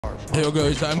Hey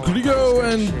guys, I'm Kurigo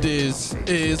and this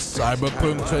is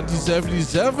Cyberpunk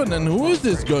 2077. And who is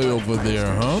this guy over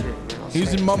there, huh?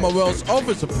 He's in Mama Well's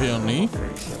office apparently.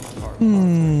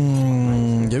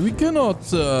 Yeah, we cannot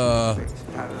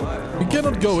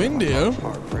go in there.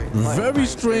 Very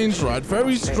strange, right?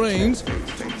 Very strange.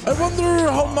 I wonder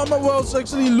how Mama Wells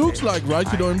actually looks like, right?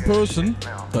 You know, in person.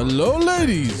 Hello,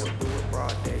 ladies.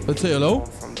 Let's say hello.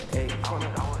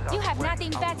 You have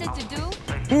nothing better to do?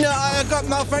 Yeah, I got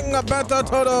nothing better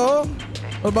to do.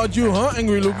 What about you, huh?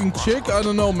 Angry-looking chick? I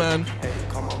don't know, man.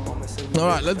 All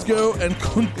right, let's go and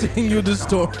continue the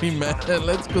story, man.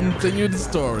 Let's continue the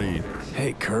story.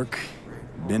 Hey, Kirk.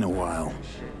 Been a while.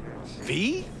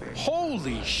 V?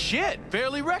 Holy shit!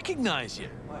 Barely recognize you.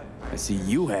 I see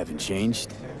you haven't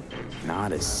changed.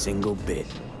 Not a single bit.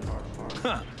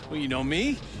 Huh. Well, you know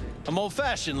me. I'm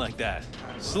old-fashioned like that.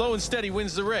 Slow and steady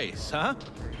wins the race, huh?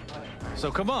 So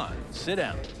come on, sit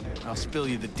down. I'll spill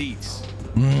you the deets.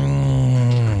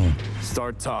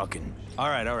 Start talking. All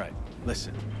right.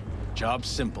 Listen, job's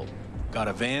simple. Got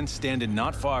a van standing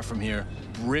not far from here,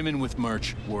 brimming with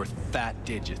merch worth fat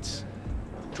digits.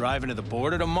 Driving to the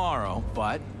border tomorrow,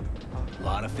 but a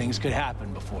lot of things could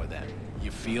happen before then.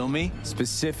 You feel me?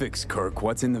 Specifics, Kirk.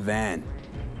 What's in the van?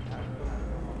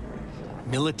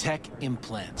 Militech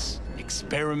implants.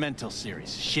 Experimental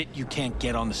series. Shit you can't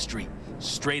get on the street.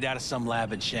 Straight out of some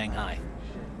lab in Shanghai.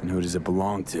 And who does it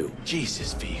belong to?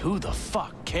 Jesus, V, who the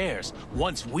fuck cares?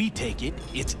 Once we take it,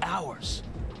 it's ours.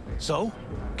 So,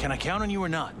 can I count on you or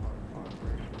not?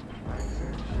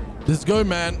 Let's go,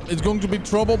 man. It's going to be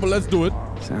trouble, but let's do it.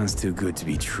 Sounds too good to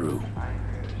be true.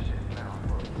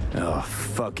 Oh,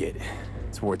 fuck it.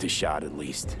 It's worth a shot at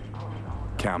least.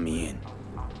 Count me in.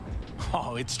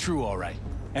 Oh, it's true, all right.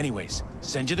 Anyways,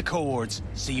 send you the coords.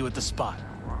 See you at the spot.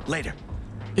 Later.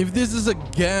 If this is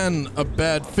again a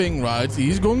bad thing, right?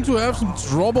 He's going to have some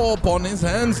trouble upon his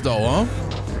hands, though, huh?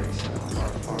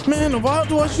 Man, what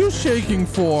was you shaking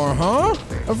for, huh?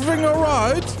 Everything all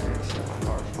right?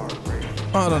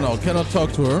 I don't know. Cannot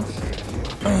talk to her.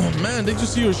 Man, did you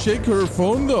see her shake her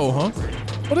phone, though, huh?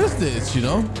 What is this, you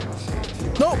know?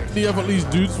 Nope, they have at least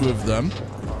dudes with them.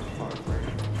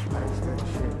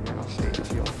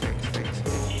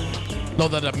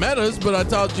 Not that it matters, but I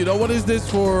thought, you know, what is this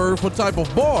for type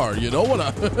of bar? You know what?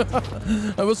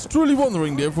 I was truly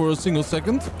wondering there for a single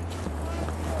second.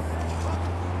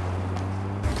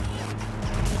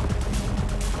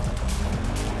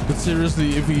 But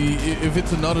seriously, if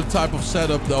it's another type of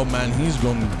setup, though, man, he's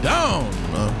going down.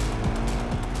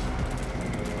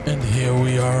 And here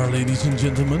we are, ladies and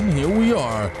gentlemen. Here we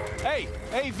are. Hey,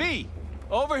 V,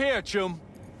 over here, chum.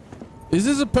 Is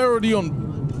this a parody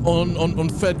on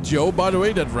Fat Joe, by the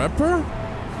way, that rapper?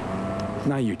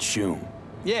 Not your chum.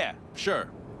 Yeah, sure.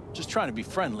 Just trying to be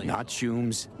friendly. Not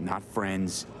chums, not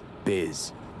friends.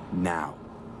 Biz. Now.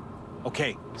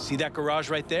 Okay, see that garage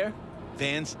right there?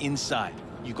 Van's inside.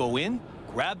 You go in,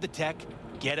 grab the tech,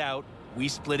 get out. We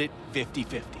split it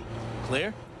 50-50.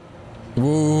 Clear?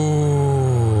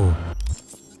 Whoa.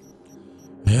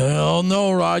 Hell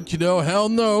no, right? You know, hell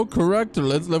no. Correct.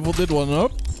 Let's level that one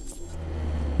up.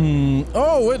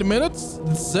 Oh, wait a minute.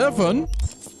 7.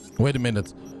 Wait a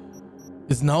minute.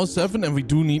 It's now 7 and we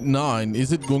do need 9.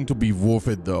 Is it going to be worth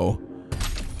it, though?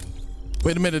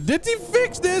 Wait a minute. Did he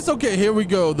fix this? Okay, here we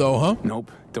go, though, huh?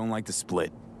 Nope. Don't like the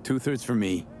split. 2/3 for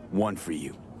me, 1 for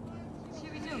you.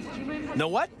 Know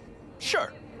what?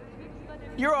 Sure.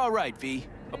 You're all right, V.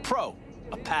 A pro.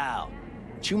 A pal.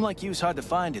 Chum like you's hard to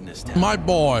find in this town. My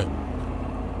boy.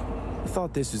 I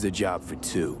thought this was a job for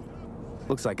 2.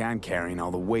 Looks like I'm carrying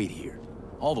all the weight here.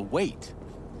 All the weight?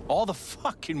 All the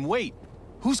fucking weight?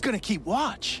 Who's gonna keep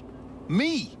watch?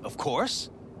 Me, of course.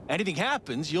 Anything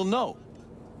happens, you'll know.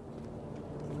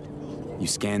 You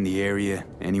scanned the area?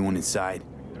 Anyone inside?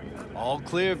 All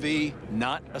clear, V.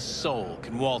 Not a soul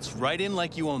can waltz right in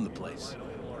like you own the place.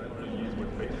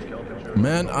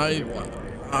 Man,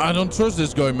 I don't trust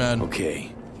this guy, man.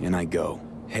 Okay, in I go.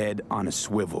 Head on a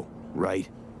swivel, right?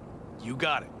 You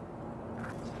got it.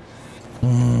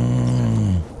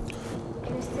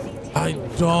 I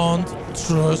don't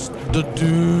trust the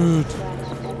dude.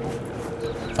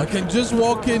 I can just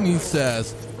walk in, he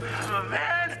says.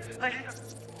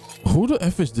 Who the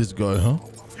F is this guy, huh?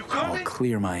 I'll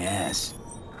clear my ass.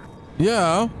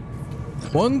 Yeah.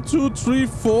 1, 2, 3,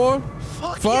 4,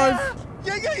 5.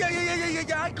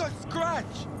 Yeah, I got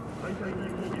scratch.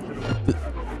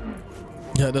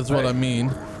 Yeah, that's what I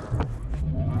mean.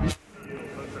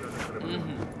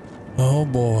 Oh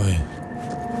boy.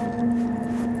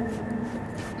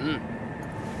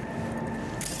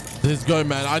 This guy,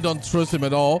 man, I don't trust him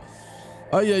at all.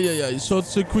 Oh, yeah. Short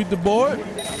circuit the boy.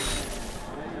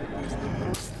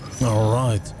 All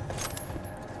right.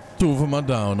 2 of them are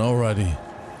down already.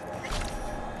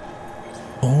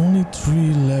 Only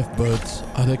 3 left, but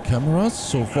are there cameras?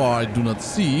 So far, I do not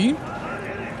see.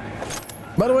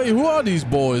 By the way, who are these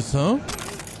boys, huh?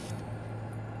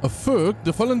 A Ferg?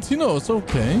 The Valentinos,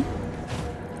 okay.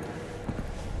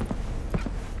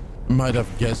 Might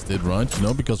have guessed it, right? You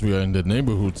know, because we are in the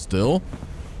neighborhood still.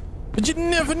 But you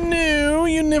never knew.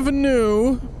 You never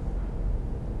knew.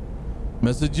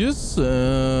 Messages.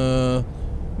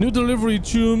 New delivery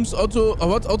tunes.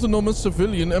 What autonomous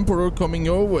civilian emperor coming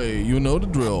your way? You know the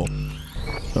drill.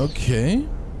 Okay.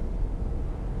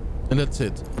 And that's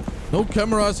it. No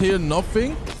cameras here,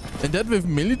 nothing. And that with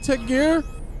Militech gear?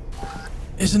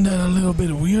 Isn't that a little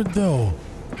bit weird though?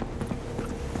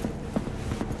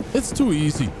 It's too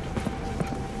easy.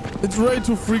 It's way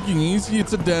too freaking easy.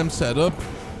 It's a damn setup.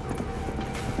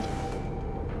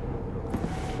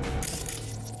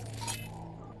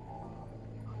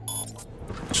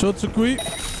 Short circuit.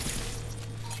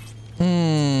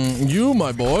 You,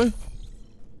 my boy.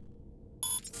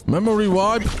 Memory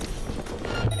wipe.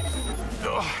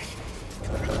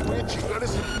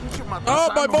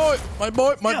 Oh, my boy. My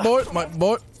boy. My boy. My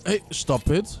boy. Hey, stop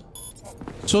it.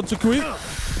 Short circuit.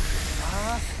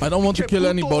 I don't want to kill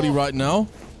anybody right now.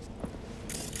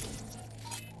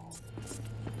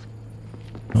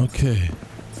 Okay.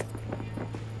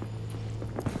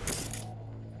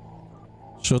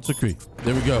 Short circuit.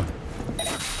 There we go.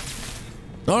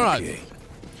 All right. Okay.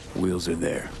 Wheels are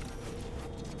there.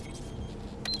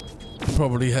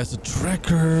 Probably has a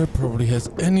tracker. Probably has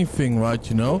anything, right?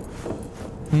 You know.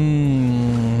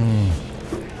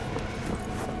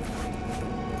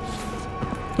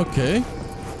 Okay.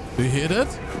 Do you hear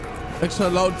that? Extra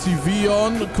loud TV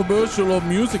on. Commercial or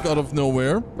music out of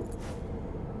nowhere.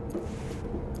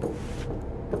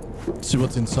 Let's see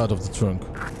what's inside of the trunk.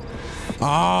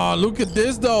 Ah, look at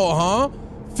this though, huh?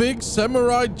 Fake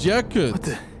samurai jacket.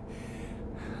 What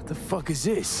the fuck is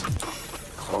this?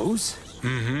 Clothes?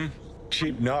 Mm-hmm.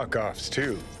 Cheap knockoffs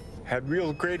too. Had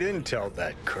real great intel,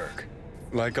 that Kirk.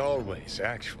 Like always,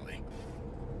 actually.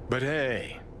 But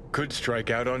hey, could strike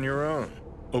out on your own.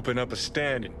 Open up a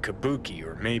stand in Kabuki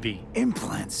or maybe...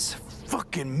 Implants.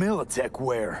 Fucking Militech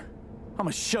wear.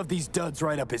 I'ma shove these duds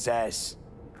right up his ass.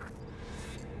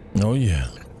 Oh yeah.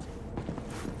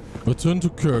 Return to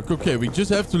Kirk. Okay, we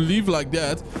just have to leave like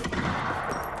that.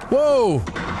 Whoa!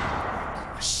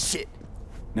 Shit.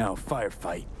 Now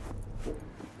firefight.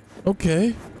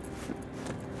 Okay.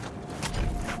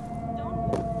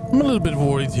 I'm a little bit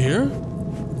worried here.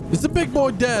 Is the big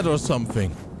boy dead or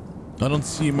something? I don't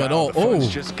see him at all. The fun's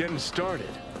just getting started.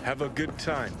 Have a good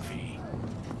time, V.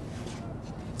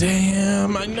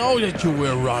 Damn, I know that you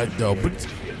were right though, but...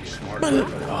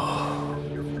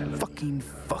 Fucking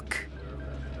fuck.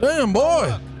 Damn,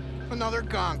 boy. Another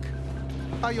gonk.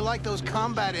 How you like those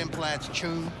combat implants,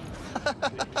 Chun?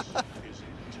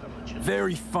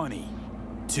 Very funny.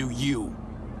 To you.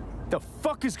 The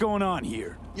fuck is going on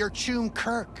here? You're Chun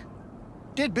Kirk.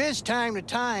 Did biz time to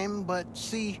time, but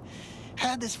see,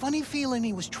 had this funny feeling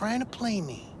he was trying to play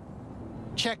me.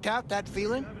 Checked out that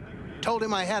feeling. Told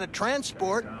him I had a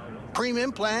transport, cream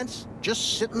implants,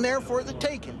 just sitting there for the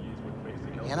taking.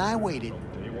 And I waited.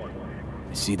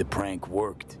 I see the prank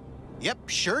worked. Yep,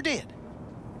 sure did.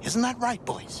 Isn't that right,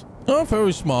 boys? Oh,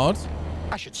 very smart.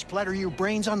 I should splatter your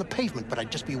brains on the pavement, but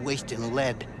I'd just be wasting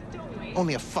lead.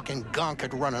 Only a fucking gonk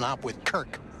could run an op with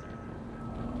Kirk.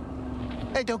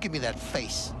 Hey, don't give me that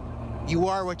face. You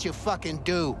are what you fucking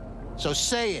do. So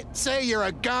say it. Say you're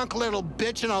a gonk little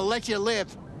bitch and I'll let you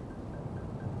live.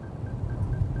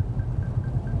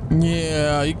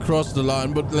 Yeah, he crossed the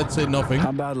line, but let's say nothing. How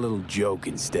about a little joke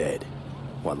instead?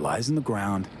 What lies in the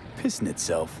ground, pissing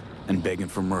itself, and begging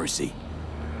for mercy?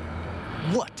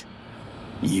 What?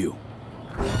 You.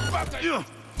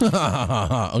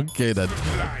 Okay then.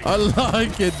 I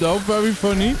like it though, very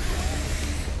funny.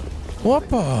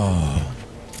 Whoppa.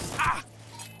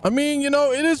 I mean, you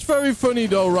know, it is very funny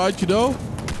though, right, you know?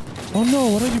 Oh no,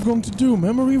 what are you going to do?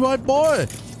 Memory wipe, boy?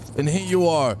 And here you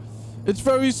are. It's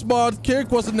very smart.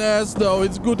 Kirk was an ass though.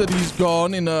 It's good that he's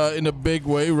gone in a big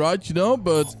way, right, you know?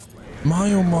 But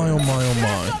my oh my oh my oh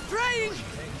my.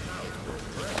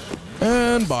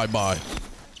 And bye-bye.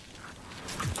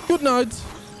 Good night.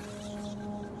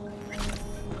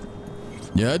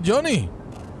 Yeah, Johnny.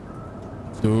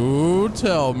 Do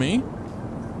tell me.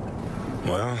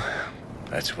 Well,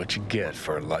 that's what you get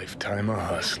for a lifetime of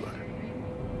hustling.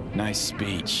 Nice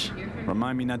speech.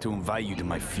 Remind me not to invite you to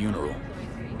my funeral.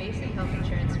 Basic health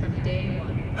insurance from day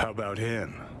one. How about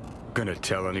him? Gonna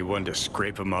tell anyone to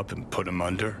scrape him up and put him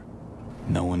under?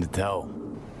 No one to tell.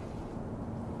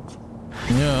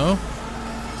 Yeah.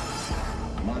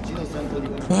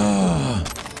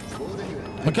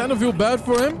 I kind of feel bad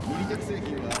for him,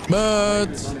 but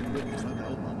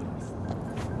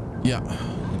yeah,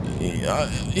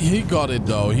 he got it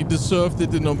though. He deserved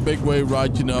it in a big way,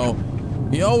 right? You know,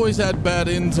 he always had bad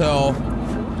intel,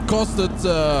 costed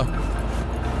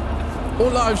all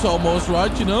lives almost,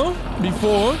 right? You know,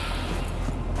 before.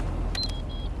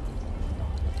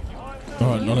 All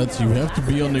right, now let's see. We have to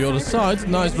be on the other side.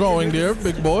 Nice drawing there,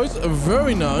 big boys.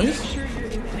 Very nice.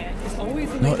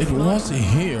 Now, it was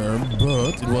here,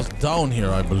 but it was down here,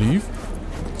 I believe.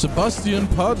 Sebastian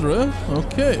Padre.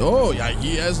 Okay. Oh, yeah,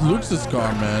 he has Lux's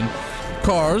car, man.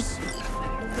 Cars.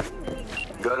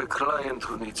 Got a client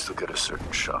who needs to get a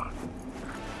certain shard.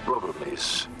 Problem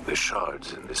is, the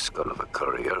shard's in the skull of a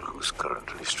courier who's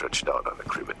currently stretched out on a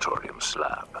crematorium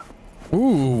slab.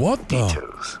 Ooh, what the?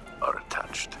 Details are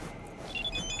attached.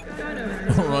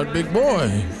 All right, big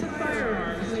boy.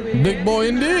 Big boy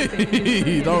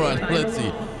indeed. All right, let's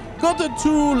see. Got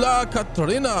to La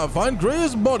Catrina. Find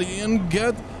Gray's body and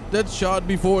get that shard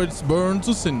before it's burned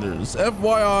to cinders.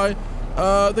 FYI,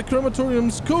 the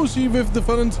crematorium's cozy with the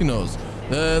Valentinos.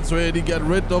 That's where they get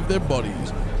rid of their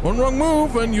bodies. One wrong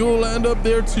move and you'll end up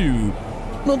there too.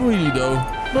 Not really though.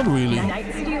 Not really.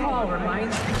 Night City Hall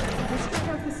reminds you that the District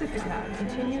of Pacifica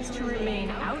continues to remain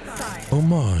outside. Oh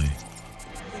my.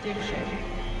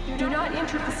 Do not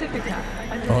enter Pacifica.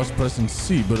 I was pressing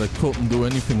C, but I couldn't do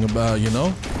anything about, you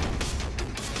know.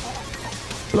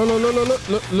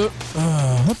 Look.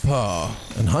 Hoppa.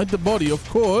 And hide the body, of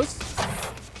course.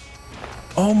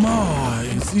 Oh my.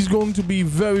 He's going to be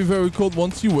very, very cold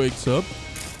once he wakes up.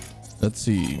 Let's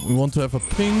see. We want to have a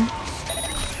ping.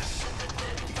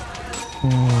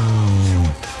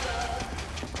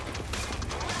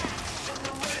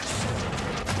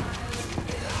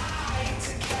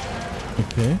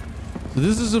 Okay. So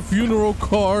this is a funeral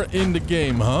car in the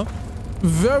game, huh?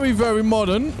 Very, very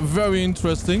modern. Very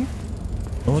interesting.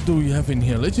 And what do we have in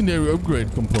here? Legendary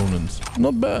upgrade components.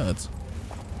 Not bad.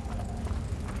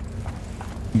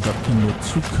 Gaki no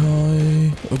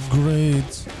Tsukai.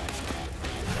 Upgrades.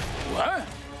 What?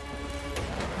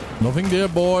 Nothing there,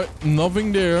 boy.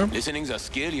 Nothing there. Listening's a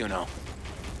skill, you know.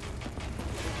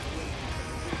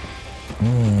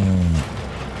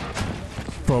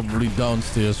 Probably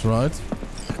downstairs, right?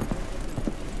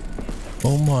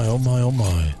 Oh my, oh my, oh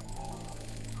my.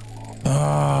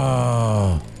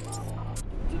 Ah.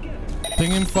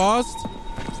 Ping him fast.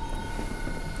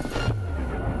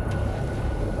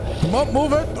 Come on,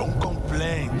 move it. Don't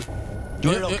complain.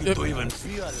 You're lucky to even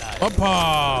feel alive.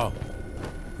 Hoppa.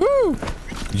 Woo.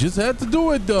 You just had to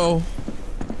do it though.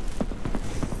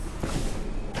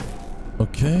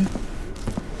 Okay.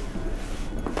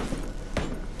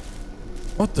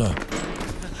 What the?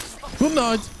 Good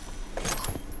night.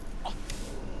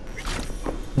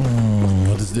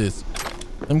 What is this?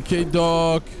 MK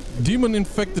Dog. Demon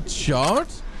infected shard.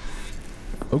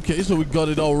 Okay, so we got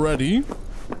it already.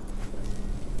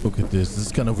 Look at this. This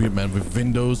is kind of weird, man, with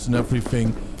windows and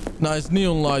everything. Nice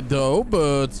neon light though,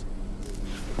 but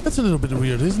that's a little bit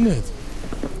weird, isn't it?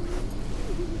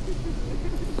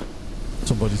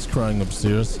 Somebody's crying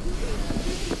upstairs.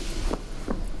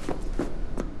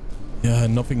 Yeah,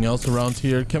 nothing else around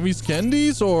here. Can we scan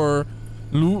these or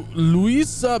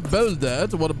Luisa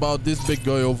Beldad? What about this big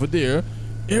guy over there?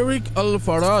 Eric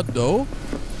Alvarado.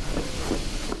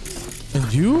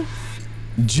 And you?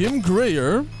 Jim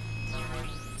Greyer.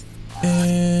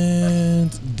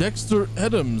 And Dexter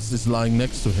Adams is lying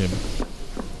next to him.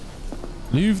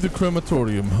 Leave the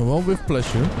crematorium. Well, with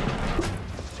pleasure.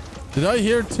 Did I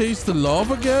hear Taste the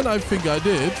Love again? I think I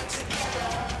did.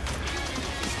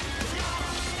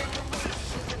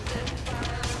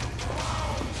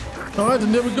 Alright,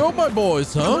 and there we go, my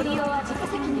boys, huh?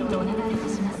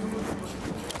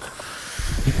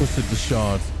 Deposit the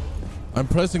shard. I'm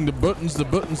pressing the buttons,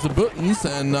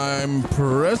 and I'm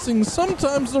pressing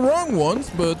sometimes the wrong ones,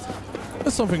 but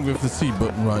there's something with the C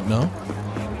button right now.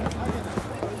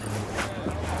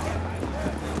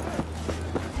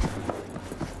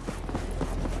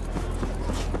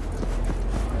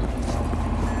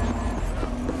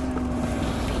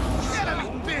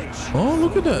 Oh,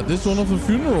 look at that. This is one of the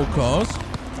funeral cars.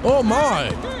 Oh, my.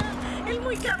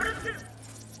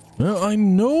 Yeah, I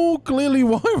know clearly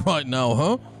why right now,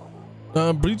 huh?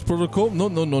 Breach protocol. No.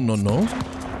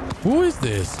 Who is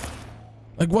this?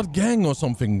 Like what gang or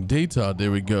something? Data.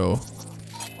 There we go.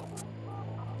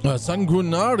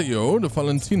 Sanguinario, the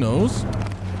Valentinos.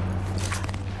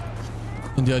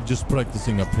 And they're just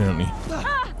practicing apparently.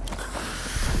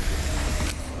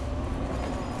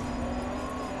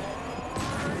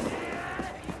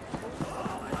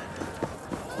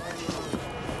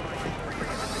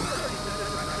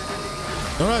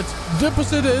 All right,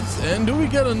 deposit it. And do we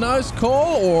get a nice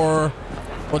call, or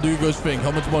what do you guys think? How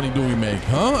much money do we make,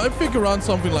 huh? I think around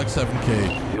something like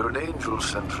 7K. You're an angel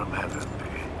sent from heaven, B.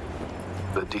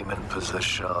 The demon-possessed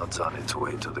shard's on its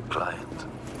way to the client,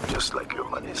 just like your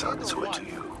money's on its way to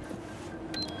you.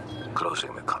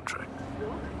 Closing the contract.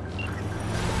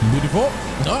 Beautiful.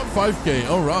 Ah, 5K.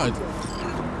 All right.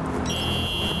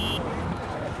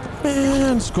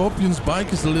 Man, Scorpion's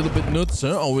bike is a little bit nuts,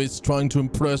 huh? Always trying to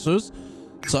impress us.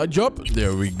 Side job.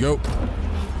 There we go.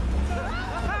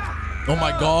 Oh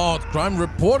my god. Crime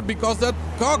report because that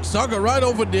cocksucker right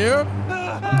over there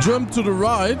jumped to the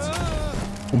right.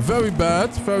 Very bad.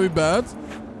 Very bad.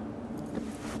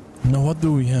 Now, what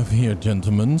do we have here,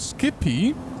 gentlemen?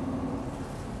 Skippy.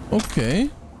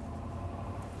 Okay.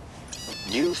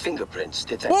 New fingerprints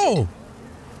detected. Whoa!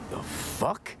 The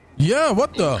fuck? Yeah,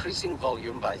 what the? Increasing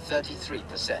volume by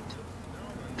 33%.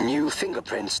 New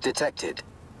fingerprints detected.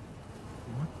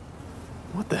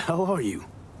 What the hell are you?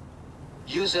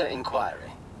 User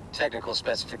inquiry. Technical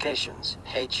specifications.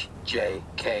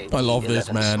 HJK. I love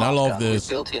this, man. I love this.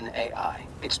 Built-in AI.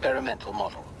 Experimental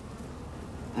model.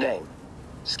 Name.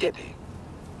 Skippy.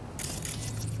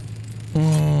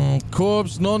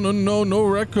 Corpse, no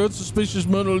records. Suspicious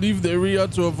murder, leave the area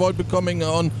to avoid becoming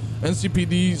an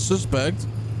NCPD suspect.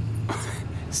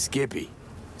 Skippy.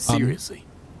 Seriously.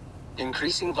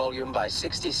 Increasing volume by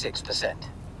 66%.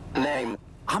 Name.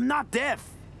 I'm not deaf.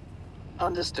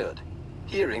 Understood.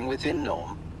 Hearing within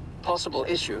norm. Possible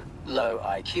issue, low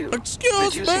IQ.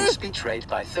 Excuse me? Reducing speech rate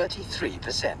by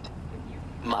 33%.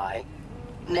 My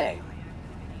name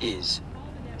is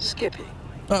Skippy.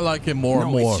 I like him more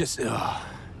and more. It's just...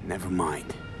 never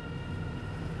mind.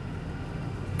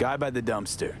 Guy by the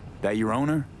dumpster. That your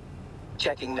owner?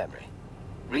 Checking memory.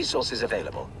 Resources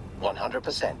available,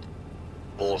 100%.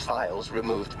 All files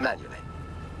removed manually.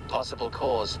 Possible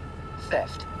cause,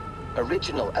 theft.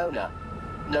 Original owner,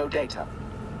 no data.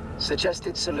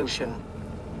 Suggested solution,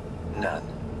 none.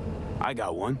 I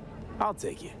got one. I'll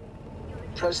take it.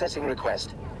 Processing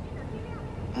request.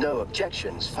 No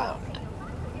objections found.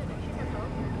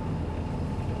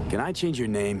 Can I change your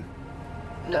name?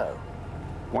 No.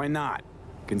 Why not?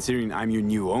 Considering I'm your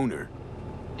new owner.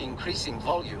 Increasing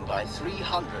volume by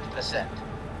 300%.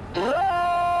 No!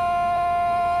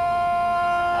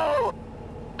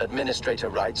 Administrator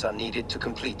rights are needed to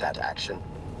complete that action.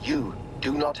 You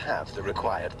do not have the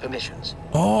required permissions.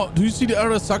 Oh, do you see the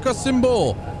Arasaka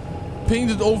symbol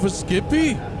painted over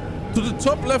Skippy? To the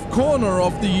top left corner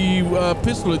of the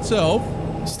pistol itself.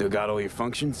 Still got all your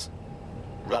functions?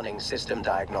 Running system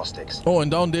diagnostics. Oh, and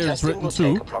down there it's written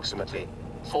too. Take approximately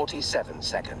 47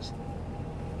 seconds.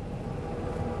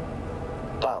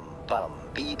 Bum bum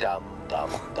be dum bum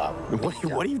bum.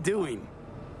 What are you doing?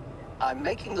 I'm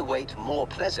making the wait more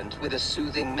pleasant with a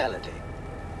soothing melody.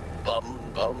 Bum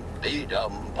bum be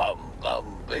dum bum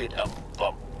bum be dum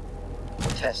bum.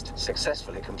 Test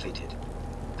successfully completed.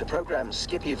 The program's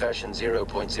Skippy version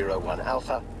 0.01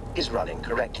 alpha is running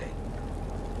correctly.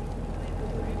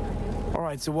 All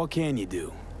right, so what can you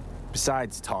do?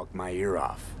 Besides talk my ear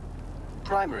off.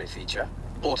 Primary feature,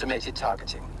 automated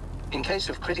targeting. In case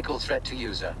of critical threat to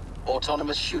user,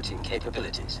 autonomous shooting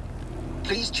capabilities.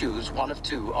 Please choose one of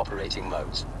two operating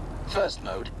modes. First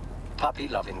mode,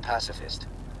 puppy-loving pacifist.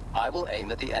 I will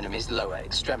aim at the enemy's lower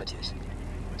extremities.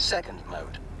 Second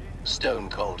mode,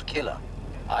 stone-cold killer.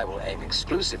 I will aim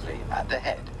exclusively at the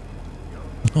head.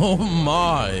 Oh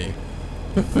my!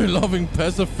 Puppy-loving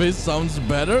pacifist sounds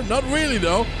better. Not really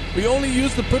though. We only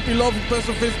use the puppy-loving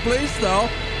pacifist playstyle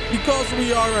because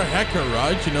we are a hacker,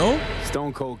 right? You know?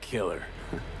 Stone cold killer.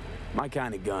 My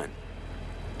kind of gun.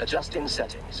 Adjusting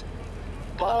settings.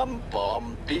 Bum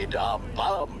bum be dum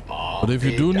bum bum. But if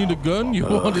you do need a gun, you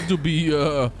want it to be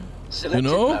Selected you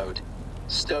know? Mode.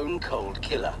 Stone cold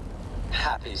killer.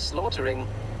 Happy slaughtering.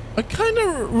 I kind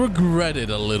of regret it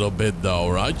a little bit though,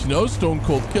 right? You know, Stone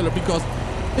Cold Killer, because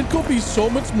it could be so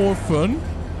much more fun.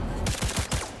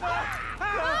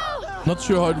 Not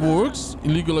sure how it works.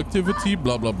 Illegal activity,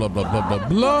 blah, blah, blah, blah, blah, blah,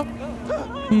 blah.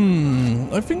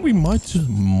 I think we might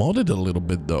mod it a little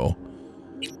bit though.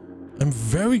 I'm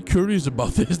very curious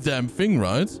about this damn thing,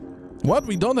 right? What?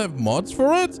 We don't have mods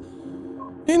for it?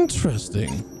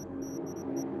 Interesting.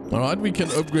 Alright, we can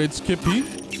upgrade Skippy.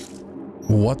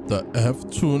 What the F?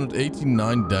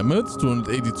 289 damage,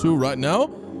 282 right now.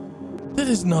 That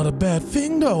is not a bad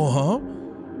thing though, huh?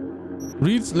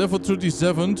 Reads level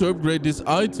 37 to upgrade this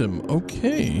item.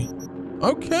 Okay.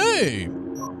 Okay.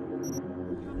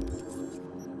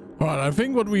 Alright, I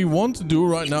think what we want to do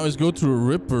right now is go to a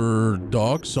Ripper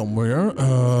dog somewhere.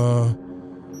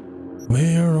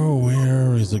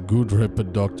 Where is a good Ripper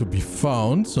dog to be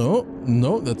found? So,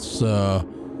 no, that's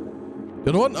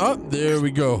good one. Ah, there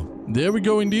we go. There we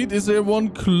go indeed. Is there one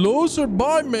closer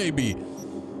by maybe?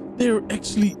 There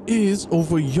actually is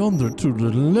over yonder to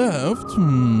the left.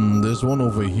 There's one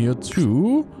over here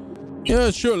too.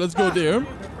 Yeah, sure, let's go there.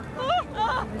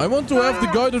 I want to have the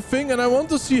guided thing and I want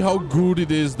to see how good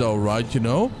it is though, right, you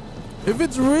know? If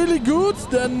it's really good,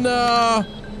 then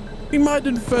we might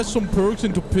invest some perks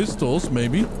into pistols,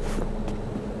 maybe.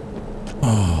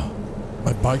 Oh,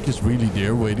 my bike is really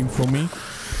there waiting for me.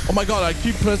 Oh my god, I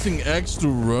keep pressing X to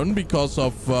run because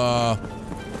of,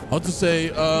 how to say,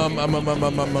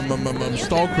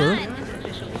 Stalker.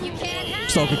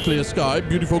 Stalker Clear Sky.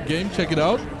 Beautiful game, check it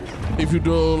out. If you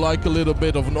do like a little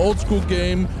bit of an old school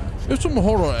game, there's some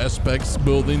horror aspects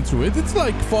built into it. It's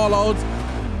like Fallout,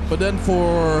 but then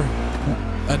for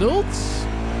adults.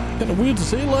 Kind of weird to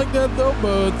say it like that though,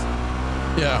 but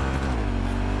yeah.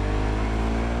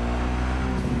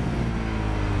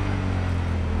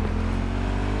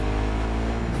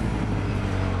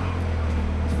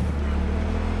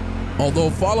 Although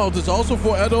Fallout is also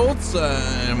for adults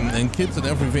and kids and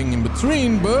everything in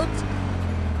between, but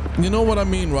you know what I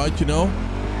mean, right? You know,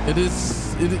 it is.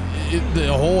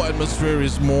 The whole atmosphere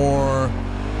is more,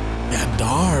 yeah,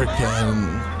 dark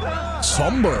and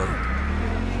somber.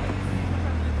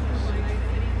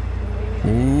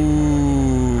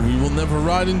 Ooh, we will never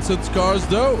ride in such cars,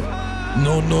 though.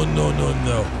 No.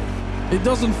 It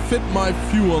doesn't fit my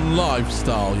fuel and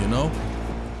lifestyle, you know.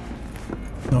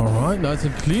 All right, nice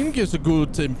and clean, gives a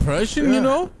good impression, you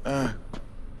know.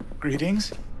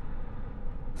 Greetings.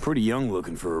 Pretty young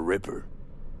looking for a Ripper.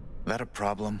 That a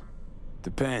problem?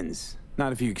 Depends.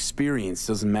 Not if your experience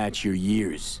doesn't match your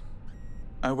years.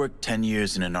 I worked 10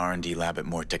 years in an R&D lab at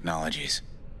More Technologies.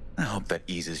 I hope that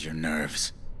eases your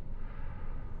nerves.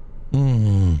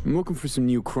 I'm looking for some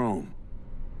new chrome.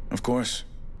 Of course.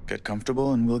 Get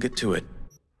comfortable and we'll get to it.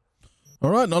 All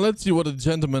right, now let's see what the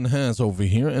gentleman has over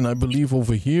here. And I believe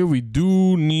over here we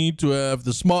do need to have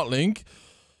the smart link.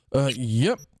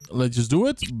 Yep, let's just do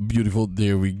it. Beautiful,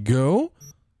 there we go.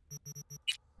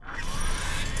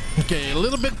 Okay, a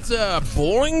little bit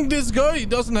boring, this guy. He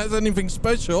doesn't have anything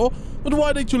special. But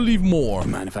why did you leave more?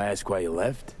 Mind if I ask why you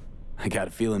left? I got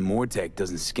a feeling Mortech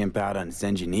doesn't skimp out on its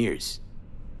engineers.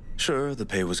 Sure, the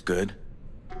pay was good.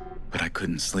 But I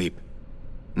couldn't sleep.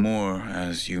 Moore,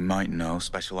 as you might know,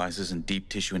 specializes in deep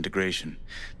tissue integration,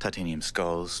 titanium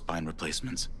skulls, spine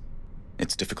replacements.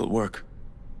 It's difficult work.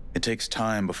 It takes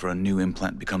time before a new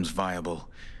implant becomes viable,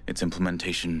 its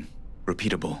implementation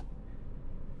repeatable.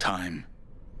 Time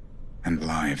and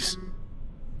lives.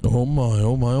 Oh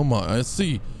my, I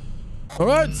see. All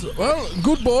right, well,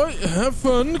 good boy, have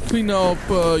fun, clean up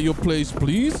your place,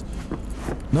 please.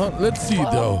 Now, let's see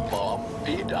though.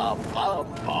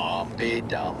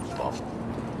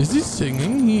 Is he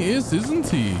singing? He is, isn't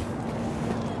he?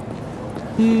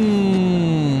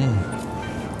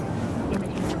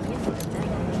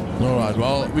 Alright,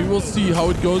 well, we will see how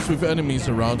it goes with enemies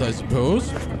around, I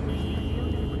suppose.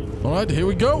 Alright, here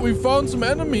we go. We found some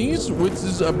enemies, which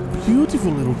is a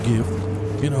beautiful little gift.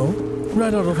 You know,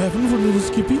 right out of heaven for little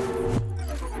Skippy.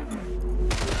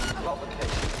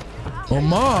 Oh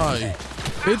my!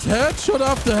 It's headshot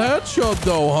after headshot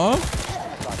though, huh?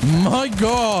 My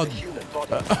god!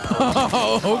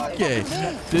 Okay,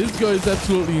 this guy is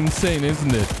absolutely insane,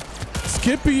 isn't it?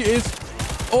 Skippy is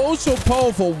oh so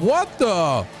powerful. What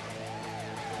the?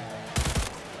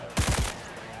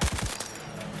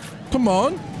 Come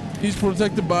on. He's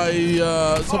protected by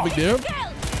something there.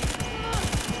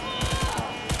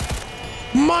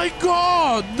 My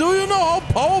god! Do you know how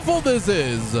powerful this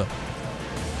is?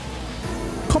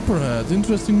 Copperhead,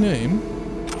 interesting name.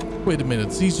 Wait a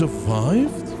minute, he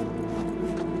survived?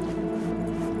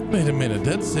 Wait a minute,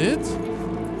 that's it?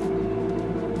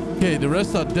 Okay, the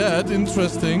rest are dead.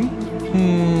 Interesting.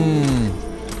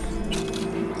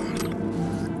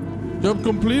 Job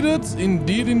completed.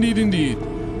 Indeed.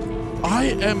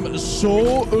 I am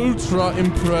so ultra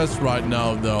impressed right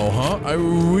now, though, huh? I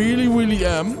really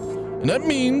am. And that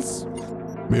means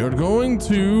we are going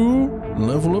to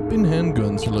level up in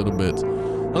handguns a little bit.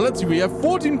 Now, let's see. We have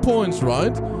 14 points,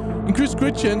 right? Increase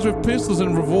crit chance with pistols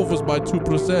and revolvers by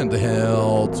 2%.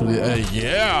 Hell to the...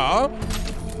 yeah!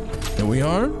 There we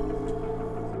are.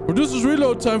 Reduces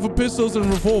reload time for pistols and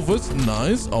revolvers.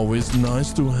 Nice. Always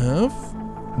nice to have.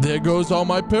 There goes all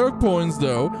my perk points,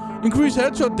 though. Increase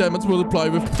headshot damage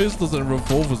multiplied with pistols and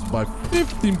revolvers by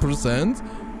 15%.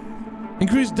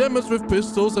 Increase damage with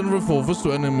pistols and revolvers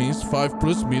to enemies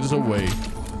 5+ meters away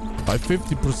by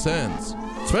 50%.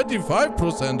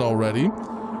 25% already.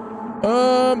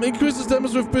 Increases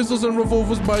damage with pistols and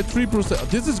revolvers by 3%.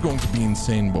 This is going to be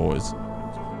insane, boys.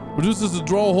 Reduces the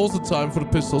draw holster time for the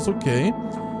pistols. Okay.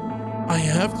 I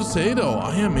have to say, though,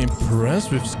 I am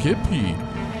impressed with Skippy.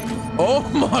 Oh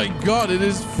my god, it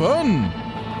is fun.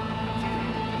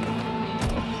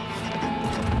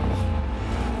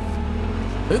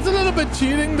 It's a little bit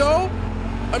cheating, though.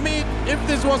 I mean, if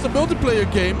this was a multiplayer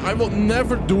game, I would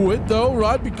never do it, though,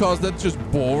 right? Because that's just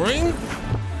boring.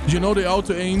 You know, the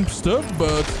auto-aim stuff,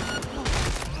 but...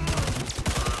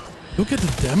 Look at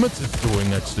the damage it's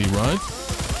doing, actually, right?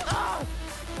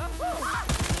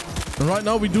 And right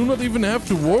now, we do not even have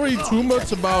to worry too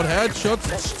much about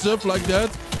headshots and stuff like that.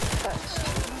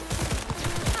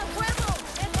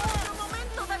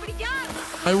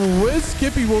 I wish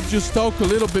Skippy will just talk a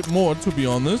little bit more, to be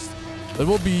honest. That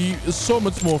will be so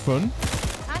much more fun.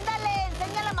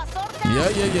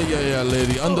 Yeah,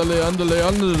 lady.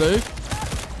 Andale.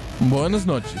 Buenas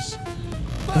noches.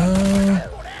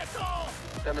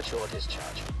 Premature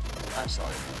discharge. I'm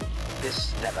sorry.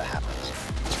 This never happens.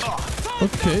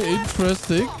 Okay,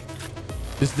 interesting.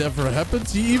 This never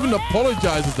happens. He even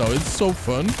apologizes, though. It's so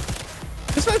fun.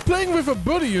 It's like playing with a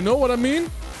buddy, you know what I mean?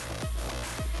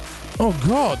 Oh,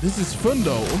 God. This is fun,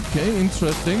 though. Okay,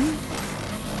 interesting.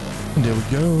 And there we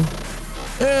go.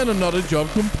 And another job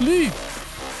complete.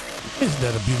 Isn't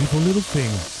that a beautiful little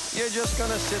thing? You're just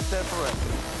gonna sit there forever.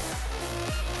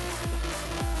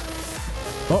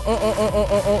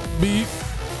 Oh, B.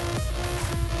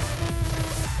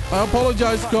 I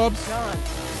apologize, cops.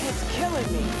 It's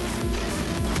killing me.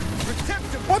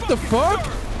 What the fuck?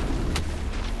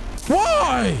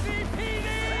 Why?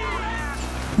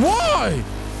 Why?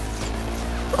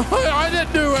 I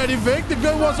didn't do anything. The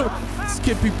gun was a...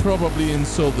 Skippy probably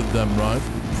insulted them, right?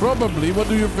 Probably. What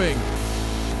do you think?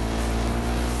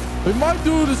 We might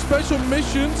do the special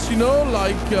missions, you know,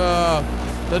 like that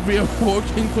we are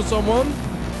working for someone.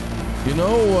 You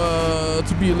know,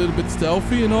 to be a little bit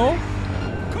stealthy and all.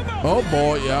 Oh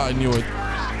boy, yeah, I knew it.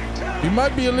 We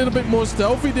might be a little bit more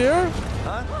stealthy there.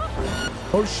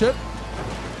 Oh shit.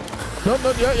 No,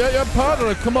 yeah,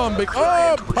 Potter, come on, big.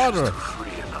 Oh, Potter.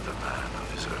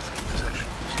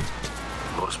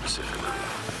 More specifically,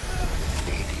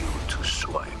 need you to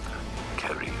swipe,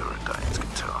 carry Orion's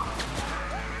guitar.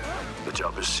 The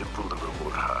job is simple, the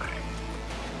reward high.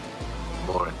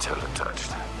 More intel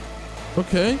attached.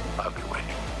 Okay. I'll be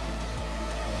waiting.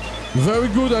 Very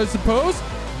good, I suppose.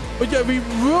 But yeah, we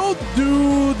will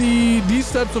do these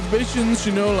types of missions,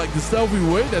 you know, like the stealthy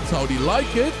way. That's how they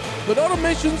like it. But other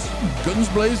missions, guns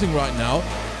blazing right now.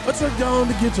 Let's track down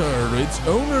the guitar. It's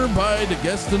owned by the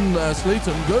Gaston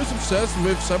Slayton, goes obsessed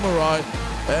with samurai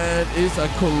and is a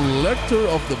collector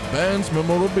of the band's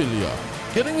memorabilia.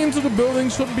 Getting into the building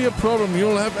shouldn't be a problem.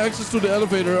 You'll have access to the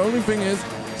elevator. Only thing is,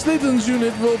 Slayton's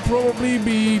unit will probably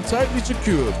be tightly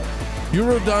secured.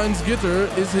 Eurodyne's guitar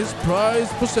is his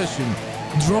prized possession.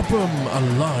 Drop him a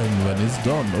line when it's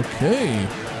done. Okay.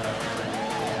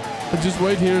 Just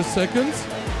wait here a second.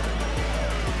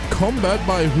 Combat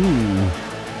by who?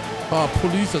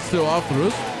 Police are still after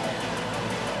us.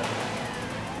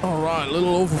 Alright, a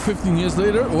little over 15 years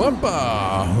later.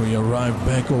 Whoppa! We arrive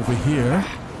back over here.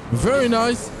 Very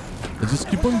nice. Let's just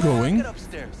keep on going. Get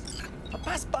upstairs. I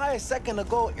passed by a second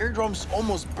ago. Eardrums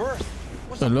almost burst.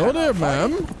 Hello there,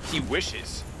 ma'am. He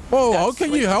wishes. Oh, how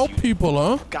can you help people,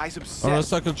 huh? Guy's obsessed. Or it's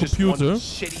like a Just computer. one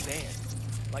shitty band.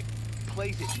 Like,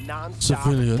 plays it non-stop.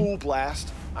 Civilian. Full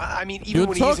blast. I mean, even You're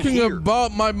when he isn't talking here.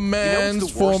 about my man's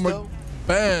former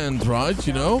band, right?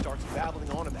 You know? Starts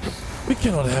babbling on about it. We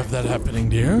cannot have that happening,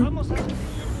 dear.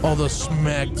 All the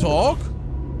smack talk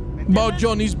about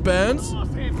Johnny's bands.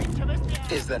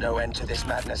 Is there no end to this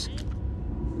madness?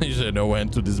 He said no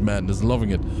end to this madness. Loving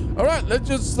it. All right, let's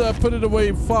just put it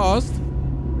away fast.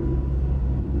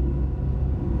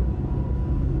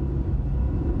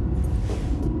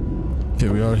 Okay,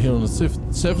 we are here on the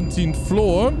 17th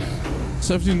floor.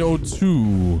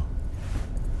 1702.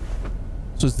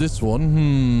 So it's this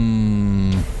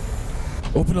one.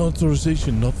 Open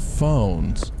authorization not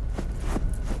found.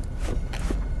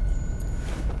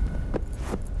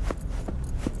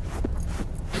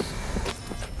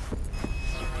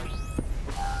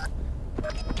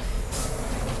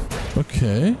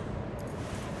 Okay.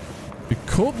 We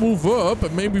could move up,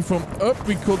 and maybe from up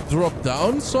we could drop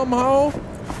down somehow.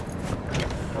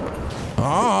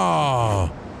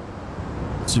 Ah.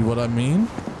 See what I mean?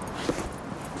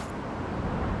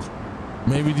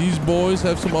 Maybe these boys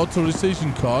have some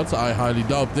authorization cards. I highly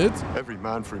doubt it. Every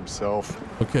man for himself.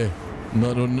 Okay.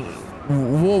 No.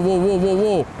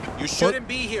 Whoa. You shouldn't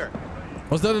be here.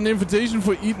 Was that an invitation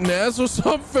for eating ass or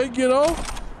something, you know?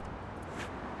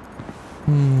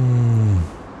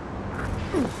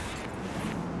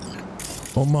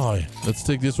 Oh my. Let's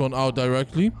take this one out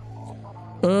directly.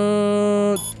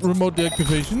 Remote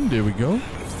deactivation. There we go.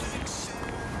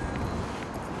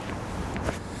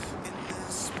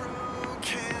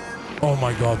 Oh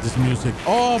my god, this music.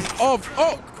 Off.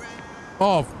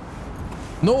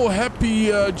 No happy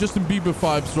Justin Bieber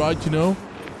vibes, right? You know?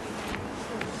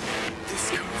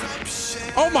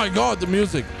 Oh my god, the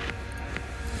music.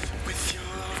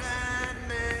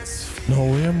 No,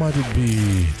 where might it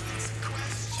be?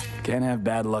 Can't have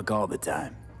bad luck all the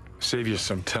time. Save you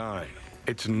some time.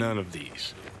 It's none of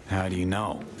these. How do you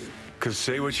know? Cause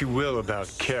say what you will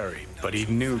about Carey, but he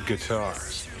knew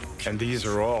guitars. And these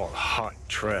are all hot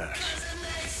trash.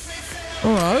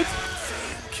 Alright.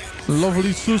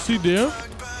 Lovely Susie there.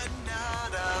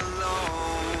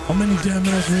 How many damn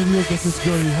ass radios does this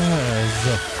girl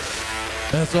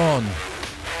has? That's on.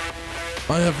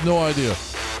 I have no idea.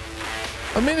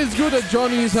 I mean, it's good that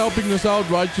Johnny is helping us out,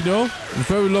 right, you know?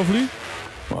 Very lovely.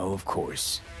 Well, of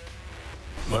course.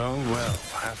 Well,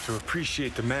 I have to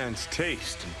appreciate the man's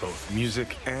taste in both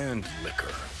music and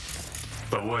liquor.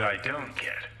 But what I don't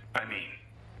get, I mean,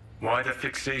 why the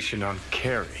fixation on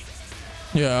Carey?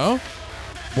 Yeah.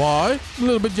 Why? A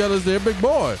little bit jealous there, big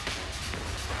boy.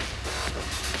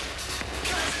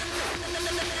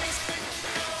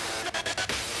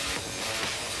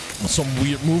 Some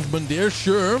weird movement there,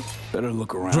 sure. Better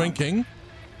look around. Drinking.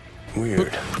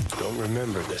 Weird. Don't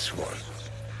remember this one.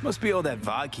 Must be all that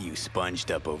vodka you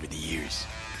sponged up over the years.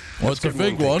 Well, it's a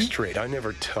big one. Straight, I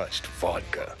never touched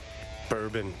vodka.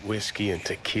 Bourbon, whiskey, and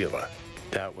tequila.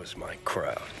 That was my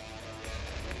crowd.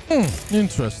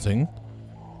 Interesting.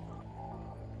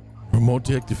 Remote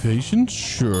deactivation,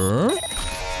 sure.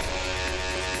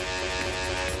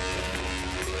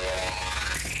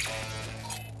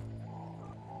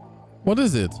 What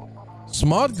is it?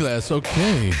 Smart glass,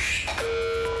 okay.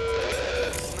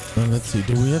 Let's see,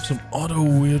 do we have some other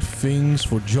weird things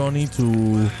for Johnny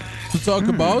to talk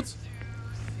about?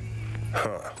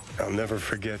 Huh, I'll never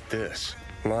forget this.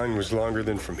 Line was longer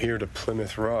than from here to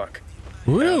Plymouth Rock.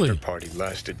 Really? After party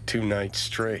lasted 2 nights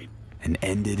straight. And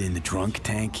ended in the drunk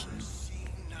tank?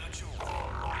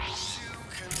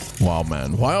 Wow,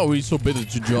 man. Why are we so bitter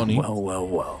to Johnny?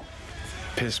 Well.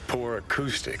 Piss poor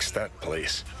acoustics, that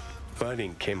place.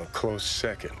 Lighting came a close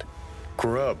second.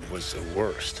 Grub was the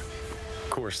worst. Of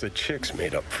course, the chicks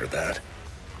made up for that.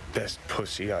 Best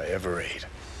pussy I ever ate.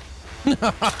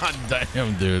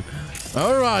 Damn, dude.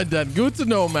 All right, then. Good to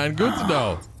know, man. Good to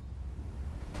know.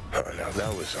 Now,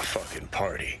 that was a fucking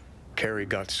party. Carey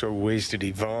got so wasted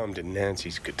he vommed in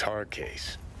Nancy's guitar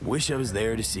case. Wish I was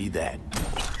there to see that.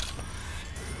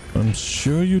 I'm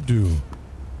sure you do.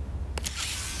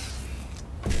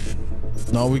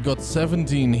 Now we got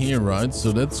 17 here, right?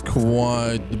 So that's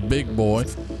quite the big boy.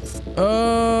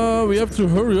 We have to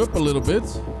hurry up a little bit,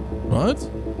 right?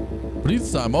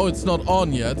 Bleeds time. Oh, it's not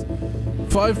on yet.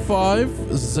 5-5.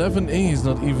 7A is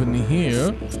not even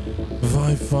here.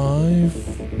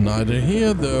 5-5. Neither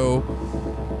here, though.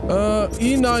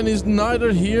 E9 is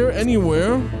neither here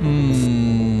anywhere.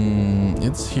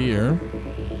 It's here.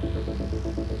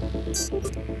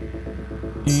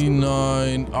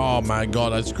 E9. Oh my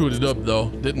god, I screwed it up though,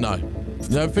 didn't I?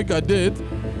 Yeah, I think I did.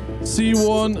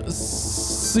 C1,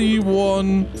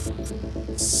 C1,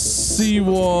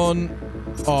 C1.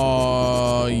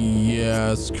 Oh,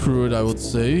 yeah, screw it, I would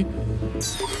say.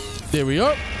 There we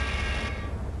are.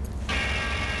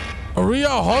 Aria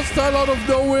hostile out of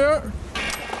nowhere.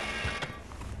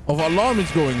 Of alarm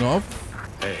is going off.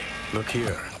 Hey, look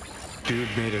here. Dude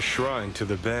made a shrine to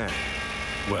the band.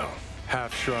 Well,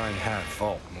 half shrine, half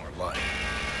vault, more like.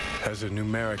 Has a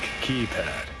numeric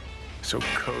keypad. So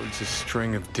code's a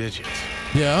string of digits.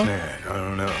 Yeah? Man, I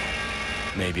don't know.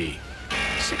 Maybe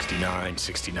 69,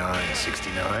 69,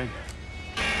 69?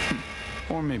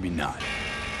 Or maybe not.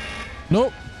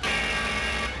 Nope.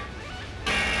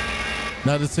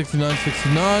 Not at 69,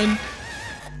 69.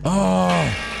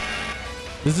 Oh.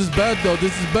 This is bad though,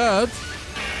 this is bad.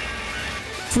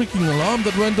 Freaking alarm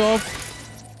that went off.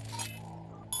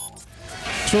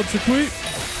 Short circuit.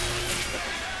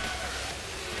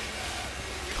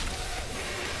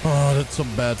 Oh, that's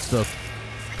some bad stuff.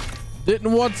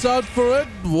 Didn't watch out for it.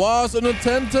 Was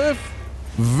inattentive.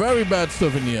 Very bad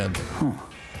stuff in the end. Huh.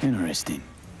 Interesting.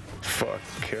 Fuck,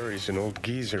 Carey's an old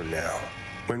geezer now.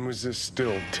 When was this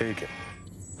still taken?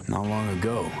 Not long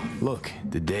ago. Look,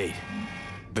 the date.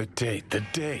 The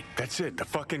date. That's it. The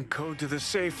fucking code to the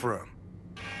safe room.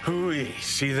 Hooey,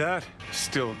 see that?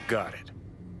 Still got it.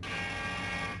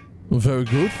 Very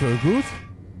good, very good.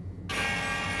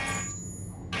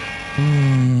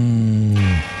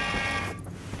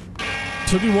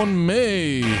 31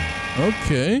 May.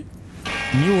 Okay.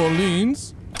 New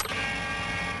Orleans.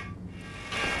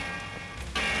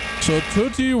 So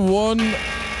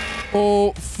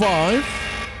 3105.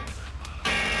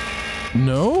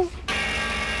 No?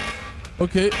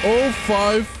 Okay,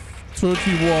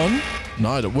 0531.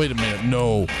 Neither. Wait a minute.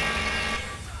 No.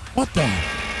 What the?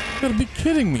 You gotta be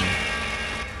kidding me.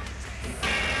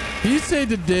 He say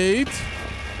the date.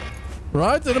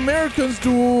 Right? And Americans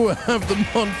do have the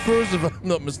month first, if I'm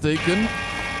not mistaken.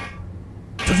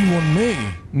 31 May.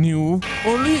 New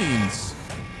Orleans.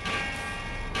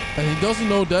 And he doesn't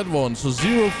know that one. So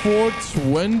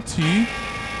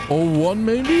 042001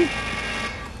 maybe?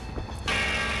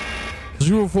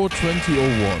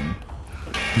 042001.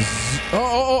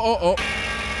 Oh.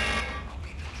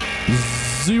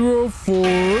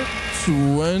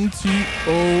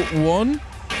 042001.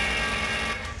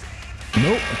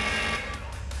 Nope.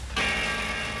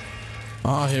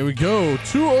 Ah, here we go.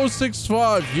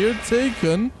 2065. Year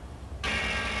taken.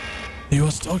 He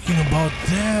was talking about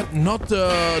that, not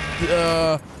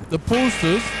the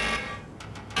posters.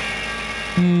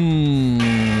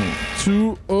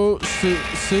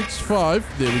 2065.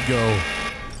 There we go.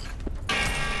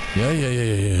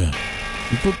 Yeah.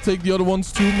 We could take the other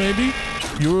ones too, maybe.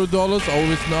 Euro dollars,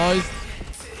 always nice.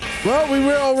 Well, we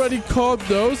were already caught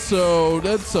though, so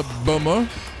that's a bummer.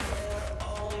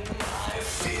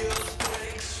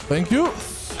 Thank you.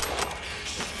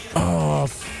 Oh,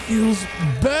 feels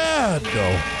bad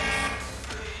though.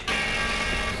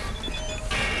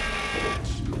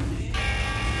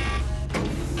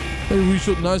 Maybe we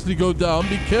should nicely go down.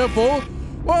 Be careful.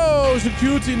 Whoa,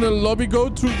 security in the lobby. Go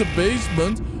through the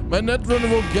basement. My netrunner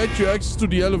will get you access to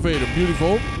the elevator.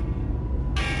 Beautiful.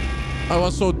 I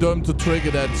was so dumb to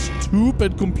trigger that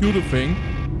stupid computer thing.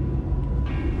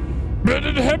 But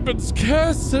it happens.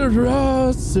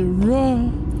 Cassera,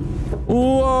 Sarah.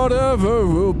 Whatever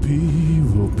will be,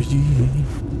 will be.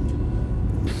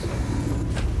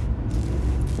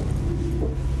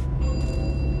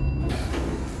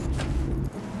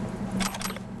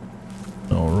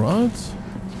 Alright.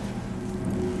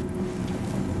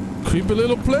 Creepy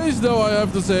little place though, I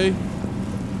have to say.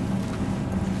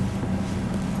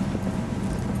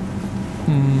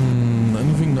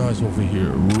 Anything nice over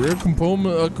here? Rare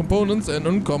components and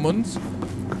uncommons.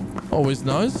 Always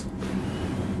nice.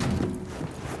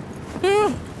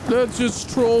 Yeah, let's just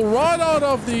stroll right out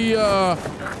of the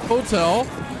hotel.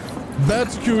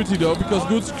 Bad security though, because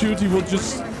good security will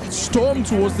just storm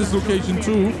towards this location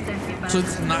too. So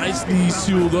it's nicely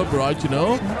sealed up, right, you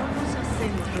know?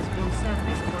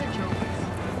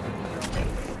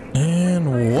 And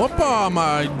whoppa,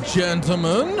 my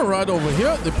gentlemen. Right over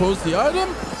here, they post the item.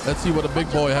 Let's see what the big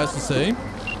boy has to say.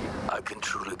 I can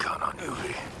truly count on you,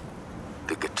 V.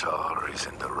 The guitar is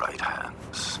in the right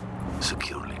hands.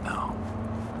 Securely now.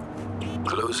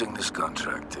 Closing this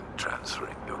contract and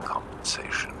transferring your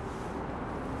compensation.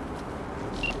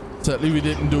 Sadly, we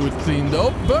didn't do it clean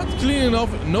though, but clean enough.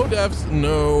 No deaths,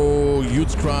 no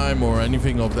huge crime or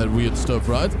anything of that weird stuff,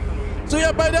 right? So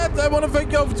yeah, by that, I want to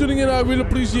thank you all for tuning in. I really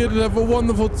appreciate it. Have a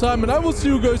wonderful time, and I will see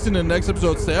you guys in the next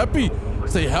episode. Stay happy,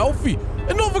 stay healthy,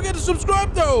 and don't forget to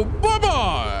subscribe though. Bye-bye!